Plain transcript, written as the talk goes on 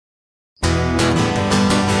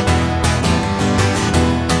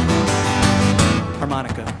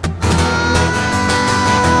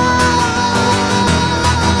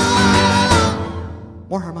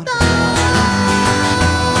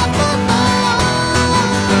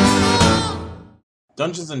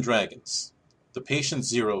Dungeons & Dragons, the patient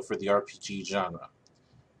zero for the RPG genre.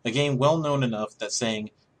 A game well known enough that saying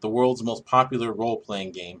the world's most popular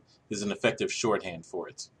role-playing game is an effective shorthand for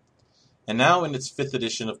it. And now in its 5th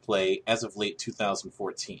edition of play as of late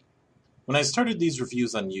 2014. When I started these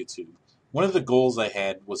reviews on YouTube, one of the goals I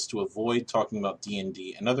had was to avoid talking about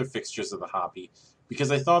D&D and other fixtures of the hobby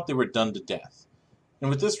because I thought they were done to death. And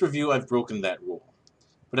with this review I've broken that rule.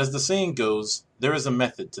 But as the saying goes, there is a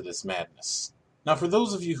method to this madness. Now for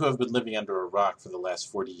those of you who have been living under a rock for the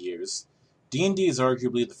last 40 years, D&D is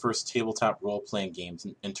arguably the first tabletop role-playing game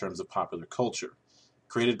in terms of popular culture.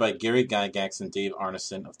 Created by Gary Gygax and Dave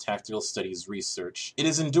Arneson of Tactical Studies Research, it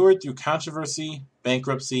has endured through controversy,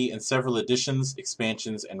 bankruptcy, and several editions,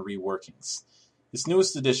 expansions, and reworkings. Its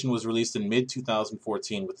newest edition was released in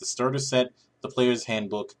mid-2014 with the starter set, the player's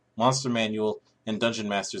handbook, monster manual, and Dungeon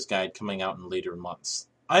Master's Guide coming out in later months.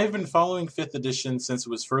 I have been following 5th edition since it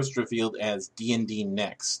was first revealed as D&D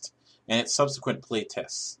Next, and its subsequent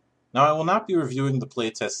playtests. Now I will not be reviewing the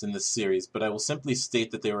playtests in this series, but I will simply state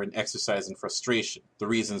that they were an exercise in frustration, the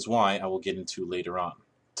reasons why I will get into later on.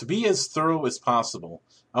 To be as thorough as possible,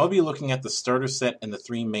 I will be looking at the starter set and the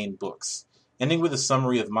 3 main books, ending with a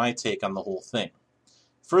summary of my take on the whole thing.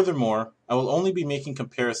 Furthermore, I will only be making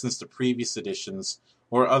comparisons to previous editions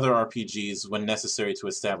or other RPGs when necessary to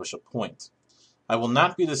establish a point. I will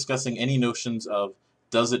not be discussing any notions of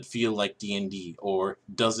does it feel like D&D or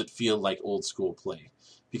does it feel like old school play,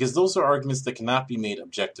 because those are arguments that cannot be made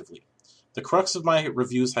objectively. The crux of my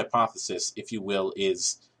review's hypothesis, if you will,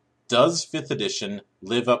 is does 5th edition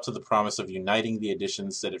live up to the promise of uniting the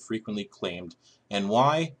editions that it frequently claimed, and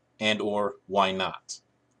why and or why not?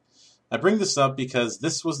 I bring this up because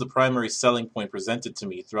this was the primary selling point presented to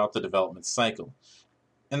me throughout the development cycle,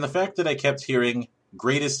 and the fact that I kept hearing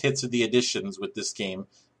greatest hits of the editions with this game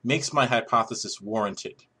makes my hypothesis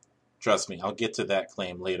warranted. Trust me, I'll get to that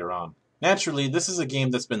claim later on. Naturally, this is a game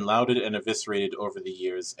that's been lauded and eviscerated over the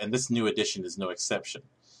years, and this new edition is no exception.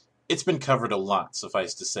 It's been covered a lot,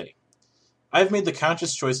 suffice to say. I've made the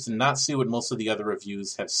conscious choice to not see what most of the other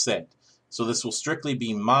reviews have said, so this will strictly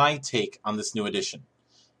be my take on this new edition.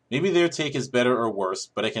 Maybe their take is better or worse,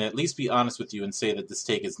 but I can at least be honest with you and say that this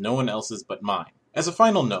take is no one else's but mine. As a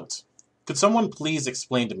final note, could someone please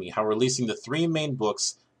explain to me how releasing the 3 main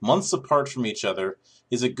books months apart from each other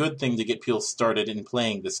is a good thing to get people started in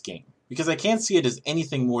playing this game? Because I can't see it as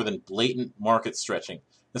anything more than blatant market stretching,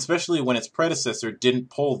 especially when its predecessor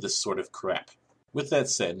didn't pull this sort of crap. With that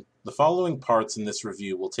said, the following parts in this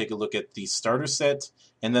review will take a look at the starter set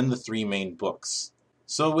and then the 3 main books.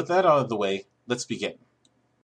 So with that out of the way, let's begin.